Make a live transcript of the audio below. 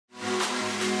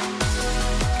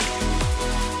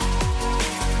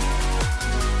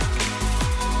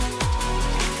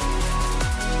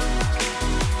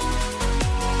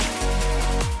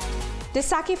The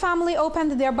Saki family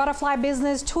opened their butterfly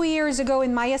business 2 years ago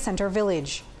in Maya Center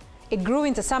village. It grew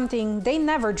into something they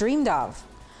never dreamed of.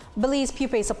 Belize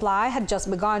Pupae Supply had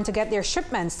just begun to get their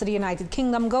shipments to the United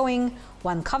Kingdom going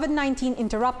when COVID-19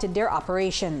 interrupted their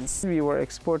operations. We were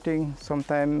exporting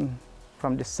sometime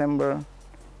from December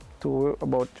to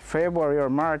about February or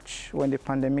March when the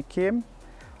pandemic came.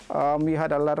 We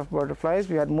had a lot of butterflies.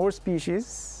 We had more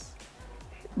species,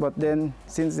 but then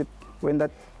when that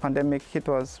pandemic hit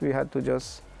us, we had to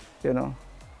just,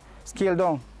 scale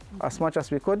down as much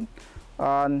as we could,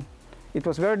 and it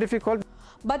was very difficult.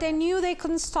 But they knew they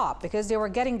couldn't stop because they were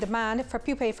getting demand for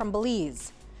pupae from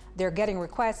Belize. They're getting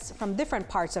requests from different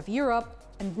parts of Europe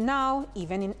and now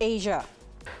even in Asia.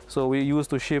 So we used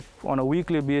to ship on a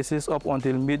weekly basis up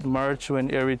until mid-March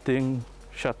when everything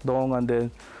shut down, and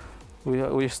then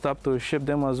we stopped to ship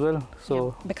them as well.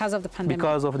 So because of the pandemic.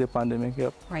 Because of the pandemic,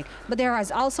 yep. Right. But there has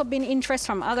also been interest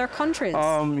from other countries.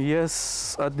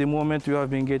 Yes, at the moment we have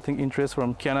been getting interest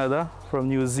from Canada, from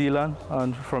New Zealand,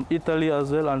 and from Italy as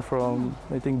well, and from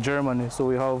I think Germany. So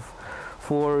we have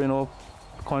 4,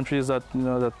 countries that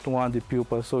that want the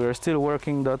pupa. So we're still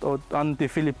working that out. And the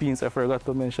Philippines, I forgot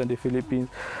to mention the Philippines.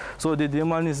 So the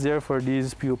demand is there for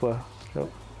these pupa. Yep.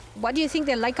 What do you think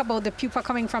they like about the pupa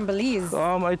coming from Belize?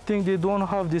 I think they don't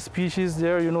have the species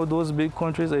there. Those big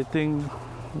countries, I think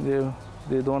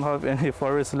they don't have any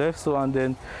forest left. So, and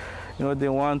then, they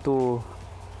want to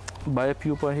buy a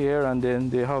pupa here, and then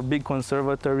they have big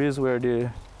conservatories where they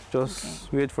just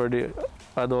wait for the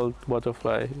adult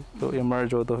butterfly to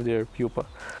emerge out of their pupa.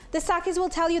 The Sakis will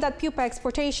tell you that pupa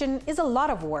exportation is a lot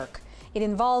of work. It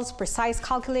involves precise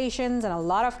calculations and a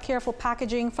lot of careful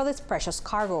packaging for this precious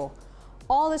cargo.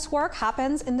 All this work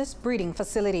happens in this breeding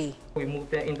facility. We move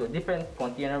them into different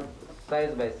containers,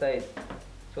 size by size.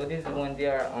 So this is when they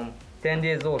are 10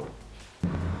 days old.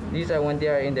 These are when they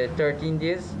are in the 13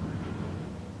 days.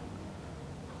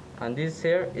 And this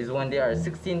here is when they are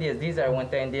 16 days. These are when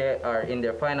they are in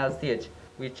their final stage.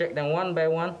 We check them one by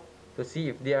one to see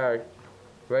if they are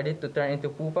ready to turn into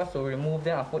pupa. So we remove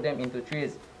them and put them into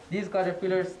trays. These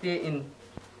caterpillars stay in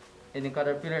the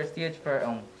caterpillar stage for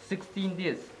 16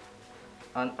 days.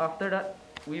 And after that,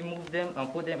 we move them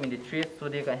and put them in the trays so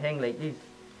they can hang like this.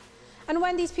 And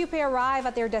when these pupae arrive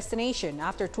at their destination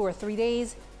after 2 or 3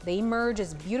 days, they emerge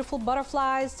as beautiful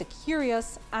butterflies to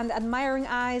curious and admiring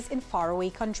eyes in faraway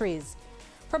countries.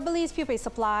 For Belize Pupae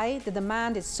Supply, the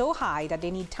demand is so high that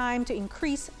they need time to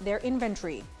increase their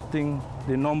inventory. I think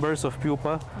the numbers of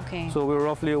pupa, so we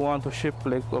roughly want to ship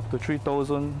like up to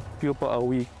 3,000 pupa a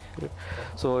week.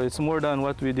 So it's more than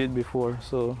what we did before.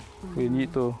 So we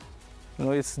need to,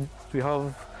 we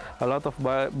have a lot of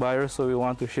buyers, so we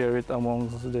want to share it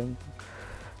amongst them.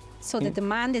 So the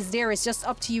demand is there. It's just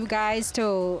up to you guys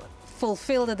to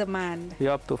fulfill the demand. You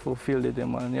have to fulfill the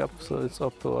demand, yep. So it's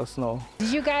up to us now.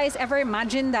 Did you guys ever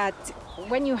imagine that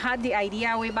when you had the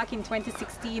idea way back in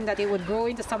 2016 that it would grow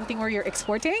into something where you're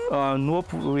exporting?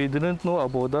 Nope, we didn't know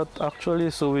about that actually.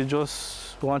 So we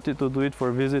just wanted to do it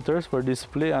for visitors, for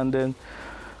display, and then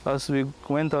as we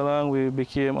went along, we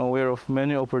became aware of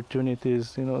many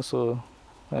opportunities, So,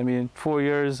 4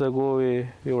 years ago,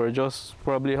 we were just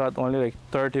probably had only like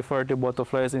 30, 40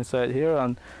 butterflies inside here,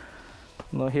 and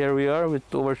here we are with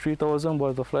over 3,000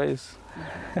 butterflies.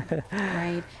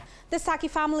 Right. The Saki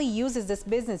family uses this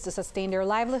business to sustain their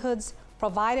livelihoods,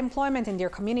 provide employment in their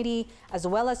community, as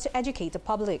well as to educate the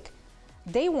public.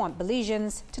 They want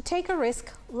Belizeans to take a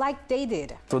risk like they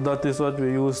did. So that is what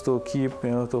we use to keep,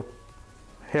 to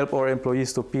help our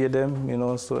employees to pay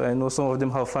them, So I know some of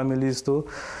them have families too.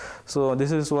 So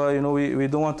this is why, we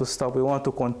don't want to stop. We want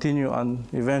to continue and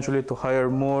eventually to hire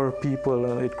more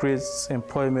people. It creates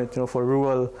employment, for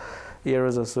rural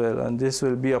areas as well. And this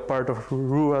will be a part of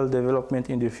rural development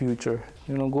in the future.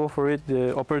 Go for it.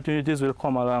 The opportunities will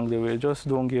come along the way. Just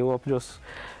don't give up. Just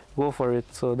go for it.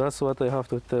 So that's what I have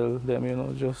to tell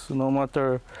them, just no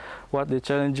matter what the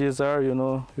challenges are,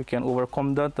 you can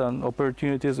overcome that, and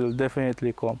opportunities will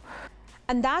definitely come.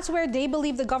 And that's where they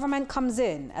believe the government comes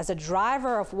in as a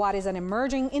driver of what is an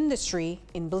emerging industry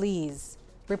in Belize.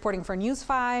 Reporting for News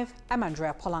 5, I'm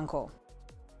Andrea Polanco.